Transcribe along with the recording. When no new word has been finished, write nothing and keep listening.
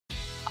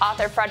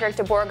Author Fredrik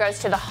deBoer goes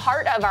to the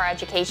heart of our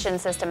education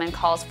system and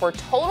calls for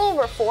total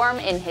reform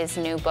in his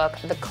new book,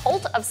 The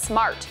Cult of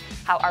Smart: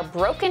 How Our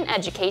Broken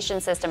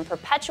Education System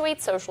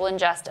Perpetuates Social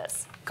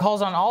Injustice.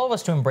 Calls on all of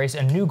us to embrace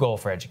a new goal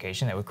for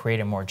education that would create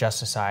a more just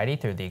society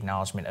through the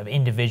acknowledgement of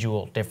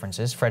individual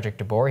differences. Fredrik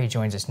deBoer, he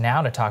joins us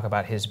now to talk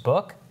about his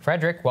book.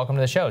 Fredrik, welcome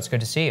to the show. It's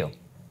good to see you.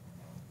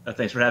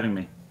 Thanks for having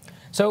me.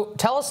 So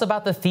tell us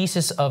about the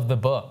thesis of the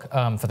book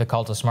for The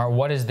Cult of Smart.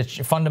 What is the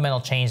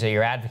fundamental change that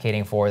you're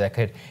advocating for that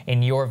could,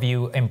 in your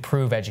view,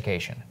 improve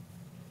education?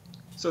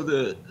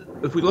 So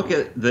if we look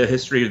at the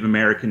history of the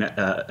American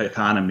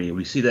economy,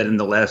 we see that in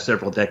the last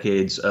several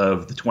decades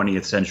of the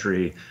 20th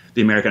century,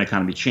 the American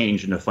economy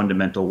changed in a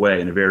fundamental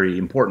way, in a very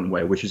important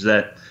way, which is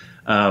that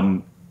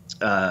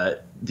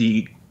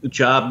the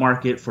job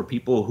market for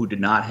people who did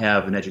not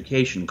have an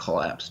education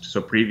collapsed.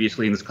 So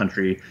previously in this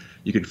country,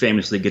 you could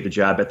famously get a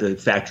job at the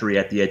factory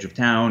at the edge of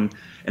town,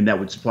 and that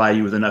would supply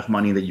you with enough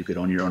money that you could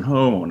own your own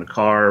home, own a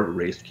car,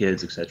 raise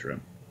kids, etc.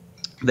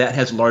 That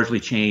has largely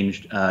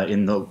changed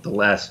in the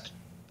last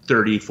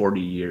 30,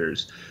 40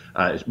 years.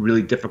 It's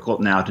really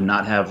difficult now to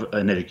not have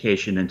an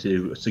education and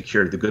to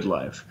secure the good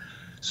life.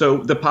 So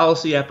the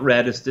policy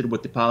apparatus did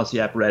what the policy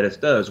apparatus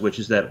does, which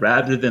is that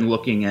rather than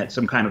looking at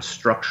some kind of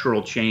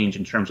structural change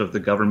in terms of the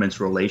government's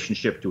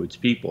relationship to its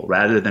people,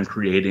 rather than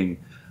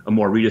creating a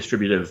more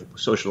redistributive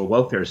social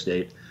welfare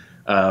state,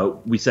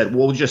 we said,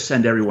 we'll just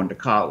send everyone to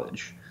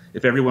college.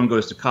 If everyone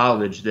goes to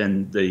college,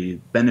 then the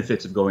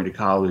benefits of going to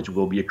college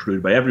will be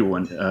accrued by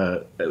everyone,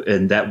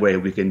 and that way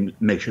we can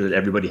make sure that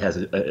everybody has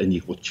an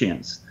equal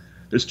chance.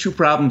 There's two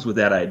problems with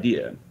that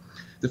idea.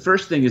 The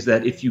first thing is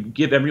that if you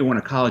give everyone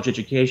a college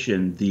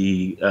education,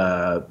 the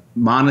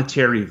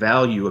monetary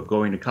value of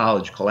going to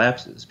college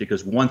collapses,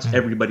 because once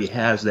everybody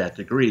has that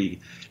degree,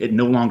 it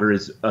no longer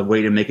is a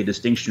way to make a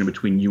distinction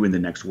between you and the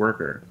next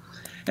worker.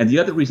 And the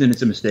other reason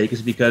it's a mistake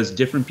is because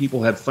different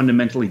people have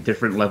fundamentally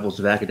different levels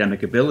of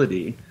academic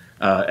ability.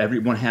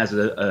 Everyone has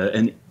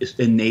an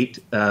innate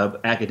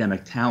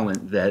academic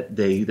talent that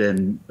they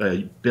then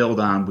build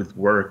on with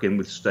work and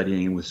with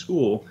studying and with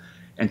school.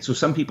 And so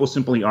some people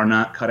simply are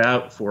not cut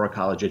out for a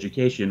college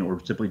education or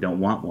simply don't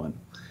want one.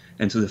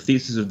 And so the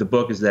thesis of the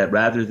book is that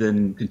rather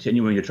than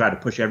continuing to try to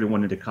push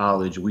everyone into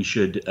college, we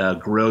should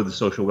grow the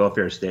social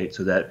welfare state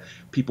so that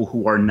people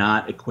who are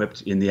not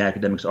equipped in the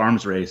academics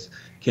arms race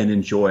can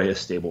enjoy a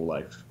stable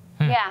life.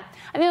 Yeah.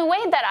 I mean, the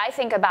way that I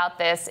think about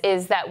this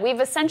is that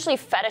we've essentially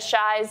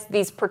fetishized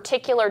these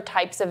particular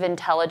types of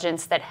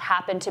intelligence that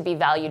happen to be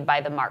valued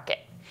by the market.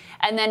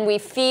 And then we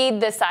feed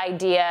this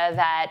idea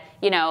that,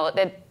 you know,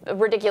 that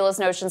ridiculous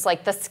notions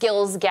like the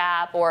skills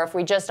gap, or if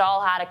we just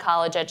all had a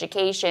college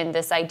education,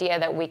 this idea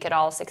that we could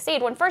all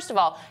succeed, when first of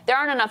all, there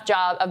aren't enough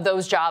of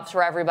those jobs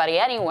for everybody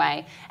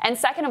anyway. And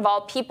second of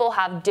all, people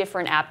have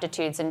different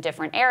aptitudes in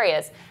different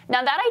areas.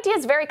 Now, that idea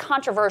is very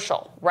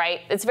controversial, right?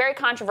 It's very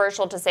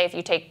controversial to say if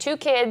you take two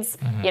kids,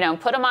 you know,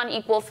 put them on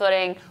equal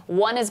footing,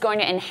 one is going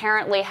to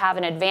inherently have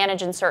an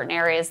advantage in certain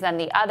areas than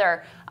the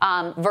other,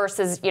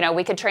 versus, you know,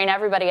 we could train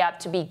everybody up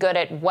to be good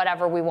at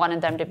whatever we wanted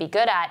them to be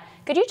good at.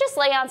 Could you just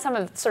lay on some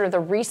of sort of the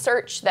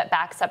research that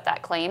backs up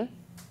that claim?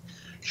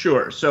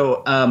 Sure.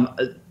 So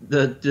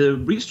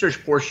the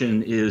research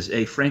portion is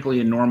a frankly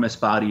enormous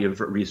body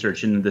of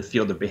research in the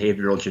field of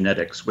behavioral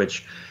genetics,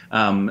 which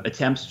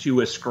attempts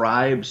to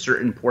ascribe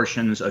certain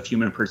portions of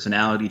human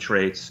personality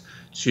traits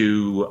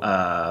to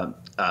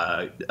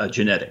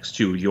genetics,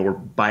 to your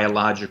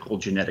biological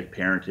genetic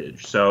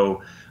parentage.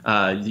 So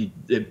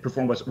they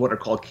perform what are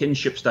called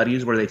kinship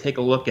studies, where they take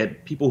a look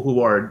at people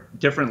who are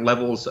different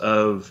levels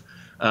of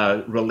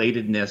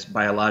relatedness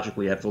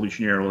biologically,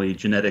 evolutionarily,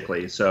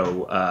 genetically.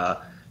 So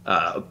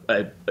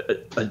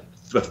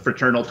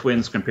fraternal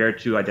twins compared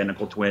to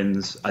identical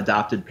twins,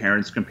 adopted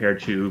parents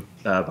compared to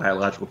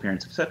biological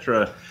parents,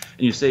 etc.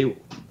 And you say,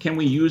 can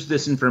we use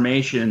this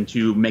information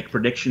to make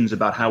predictions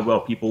about how well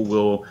people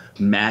will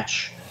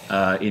match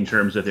in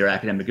terms of their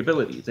academic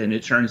abilities? And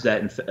it turns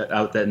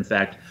out that, in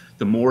fact,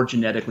 the more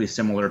genetically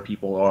similar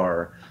people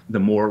are, the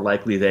more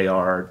likely they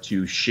are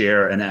to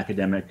share in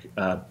academic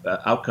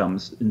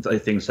outcomes, in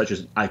things such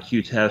as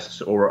IQ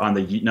tests or on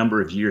the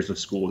number of years of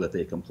school that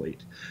they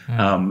complete.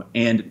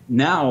 And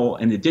now,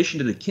 in addition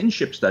to the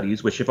kinship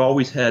studies, which have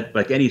always had,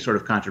 like any sort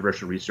of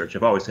controversial research,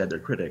 have always had their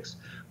critics,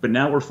 but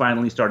now we're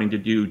finally starting to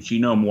do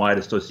genome-wide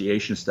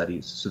association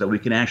studies so that we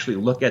can actually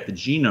look at the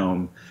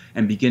genome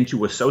and begin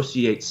to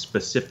associate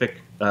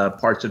specific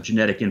parts of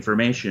genetic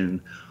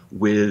information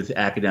with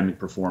academic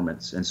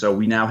performance. And so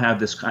we now have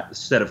this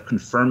set of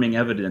confirming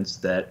evidence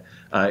that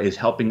is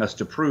helping us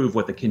to prove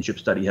what the kinship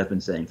study has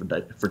been saying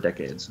for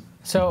decades.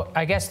 So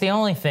I guess the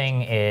only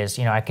thing is,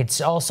 you know, I could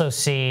also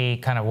see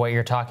kind of what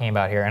you're talking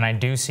about here, and I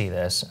do see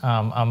this.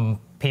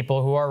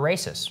 people who are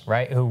racist,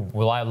 right? Who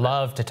will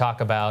love to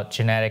talk about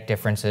genetic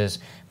differences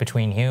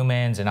between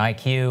humans and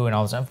IQ and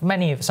all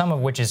this, some of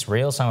which is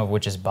real, some of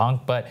which is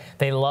bunk, but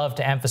they love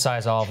to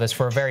emphasize all of this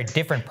for a very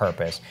different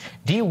purpose.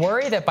 Do you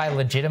worry that by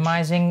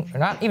legitimizing, or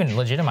not even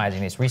legitimizing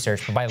this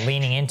research, but by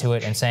leaning into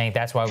it and saying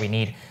that's why we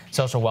need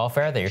social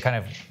welfare, that you're kind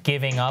of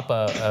giving up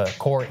a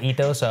core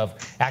ethos of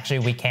actually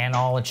we can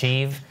all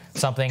achieve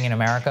something in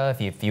America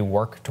if you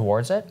work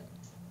towards it?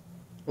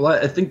 Well,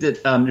 I think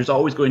that there's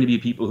always going to be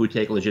people who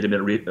take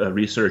legitimate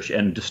research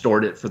and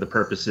distort it for the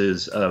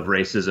purposes of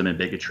racism and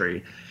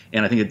bigotry.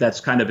 And I think that that's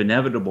kind of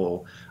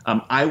inevitable.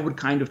 I would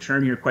kind of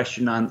turn your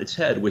question on its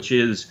head, which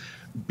is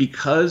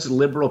because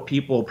liberal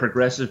people,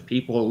 progressive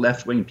people,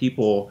 left-wing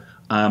people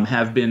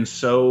have been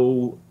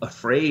so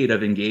afraid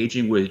of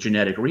engaging with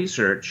genetic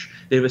research,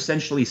 they've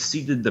essentially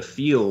ceded the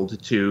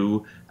field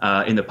to,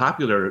 in the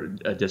popular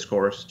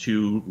discourse,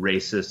 to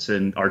racists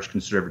and arch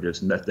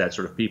conservatives and that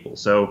sort of people.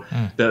 So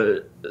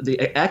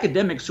the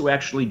academics who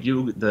actually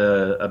do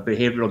the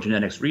behavioral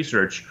genetics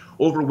research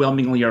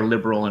overwhelmingly are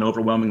liberal and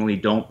overwhelmingly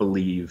don't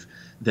believe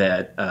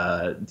that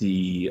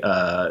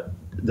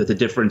that the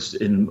difference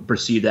in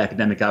perceived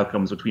academic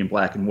outcomes between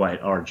black and white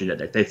are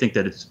genetic. They think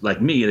that it's,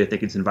 like me, they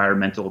think it's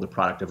environmental, the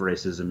product of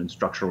racism and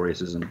structural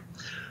racism.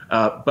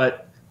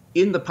 But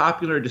in the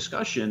popular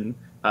discussion,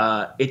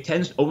 it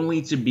tends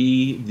only to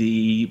be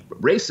the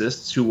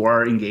racists who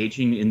are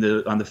engaging in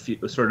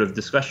the sort of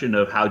discussion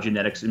of how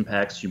genetics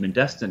impacts human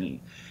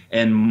destiny.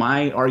 And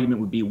my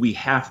argument would be we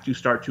have to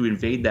start to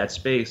invade that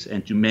space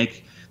and to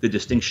make the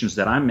distinctions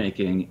that I'm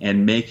making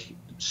and make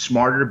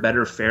smarter,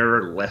 better,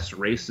 fairer, less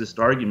racist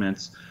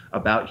arguments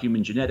about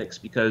human genetics,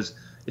 because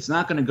it's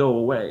not going to go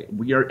away.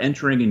 We are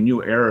entering a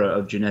new era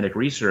of genetic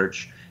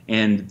research,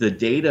 and the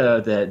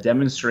data that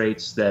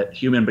demonstrates that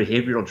human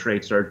behavioral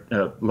traits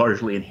are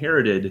largely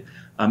inherited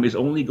is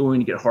only going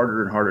to get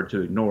harder and harder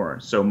to ignore.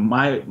 So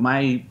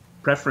my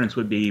preference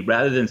would be,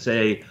 rather than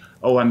say,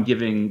 oh, I'm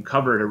giving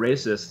cover to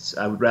racists,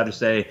 I would rather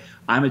say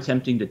I'm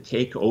attempting to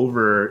take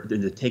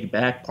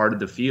back part of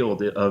the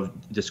field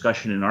of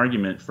discussion and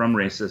argument from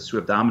racists who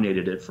have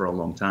dominated it for a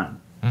long time.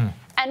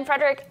 And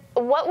Fredrik,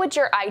 what would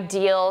your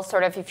ideal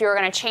sort of, if you were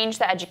going to change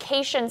the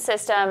education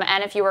system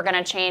and if you were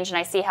going to change, and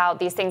I see how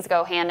these things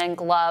go hand in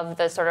glove,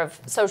 the sort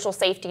of social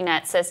safety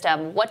net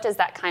system, what does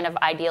that kind of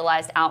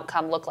idealized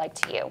outcome look like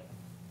to you?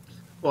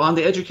 Well, on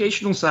the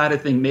educational side, I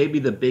think maybe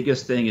the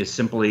biggest thing is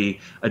simply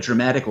a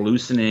dramatic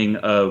loosening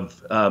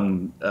of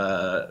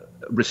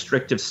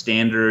restrictive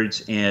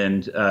standards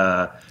and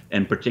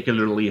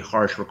particularly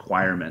harsh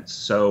requirements.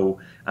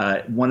 So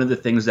one of the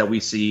things that we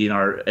see in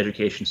our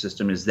education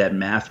system is that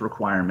math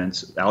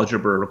requirements,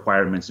 algebra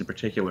requirements in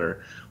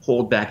particular,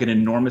 hold back an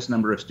enormous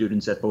number of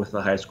students at both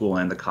the high school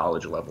and the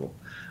college level.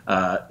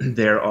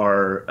 There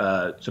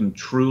are some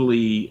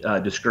truly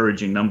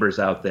discouraging numbers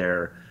out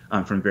there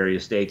from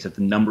various states at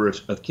the number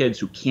of kids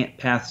who can't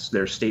pass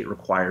their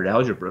state-required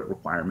algebra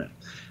requirement.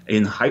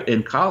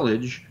 In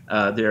college,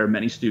 there are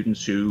many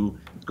students who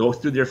go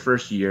through their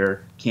first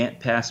year, can't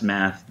pass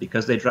math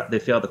because they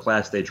fail the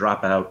class, they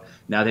drop out.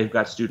 Now they've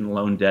got student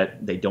loan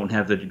debt, they don't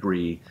have the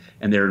degree,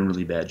 and they're in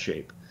really bad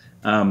shape.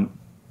 I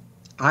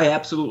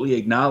absolutely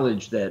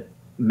acknowledge that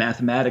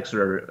mathematics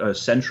are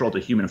central to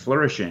human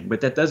flourishing, but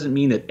that doesn't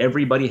mean that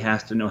everybody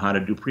has to know how to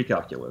do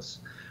pre-calculus.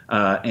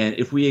 And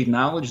if we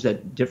acknowledge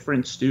that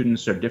different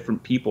students are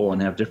different people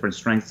and have different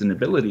strengths and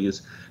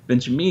abilities, then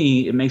to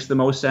me, it makes the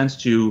most sense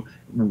to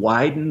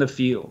widen the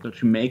field,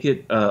 to make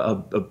it a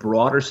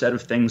broader set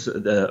of things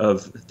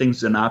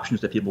and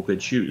options that people could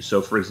choose.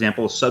 So, for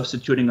example,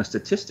 substituting a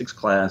statistics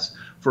class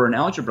for an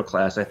algebra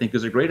class, I think,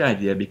 is a great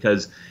idea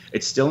because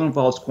it still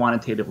involves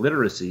quantitative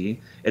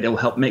literacy. It'll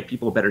help make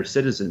people better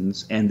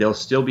citizens, and they'll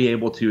still be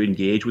able to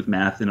engage with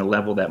math in a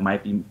level that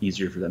might be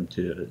easier for them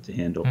to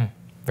handle.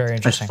 Very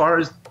interesting.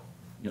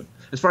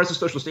 As far as the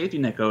social safety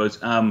net goes,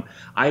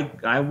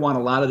 I want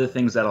a lot of the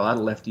things that a lot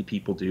of lefty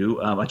people do.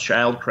 A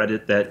child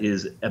credit that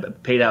is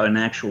paid out in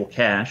actual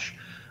cash.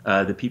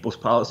 The People's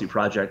Policy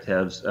Project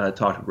has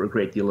talked a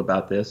great deal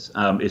about this.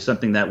 Is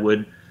something that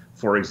would,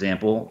 for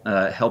example,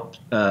 help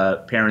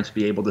parents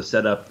be able to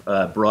set up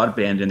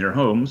broadband in their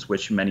homes,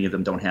 which many of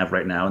them don't have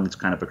right now, and it's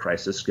kind of a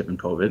crisis given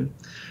COVID.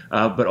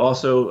 But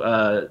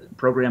also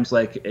programs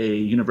like a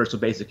universal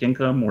basic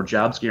income or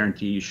jobs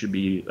guarantee should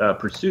be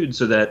pursued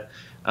so that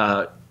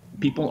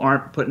people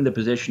aren't put in the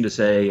position to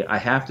say, I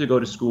have to go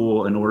to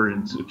school in order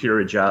to secure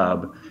a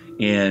job,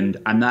 and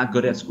I'm not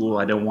good at school,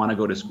 I don't want to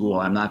go to school,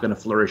 I'm not going to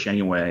flourish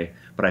anyway,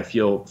 but I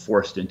feel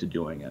forced into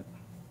doing it.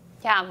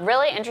 Yeah,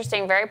 really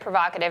interesting, very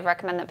provocative.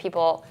 Recommend that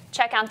people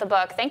check out the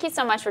book. Thank you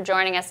so much for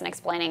joining us and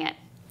explaining it.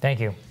 Thank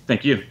you.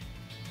 Thank you.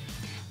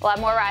 We'll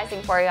have more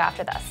Rising for you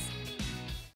after this.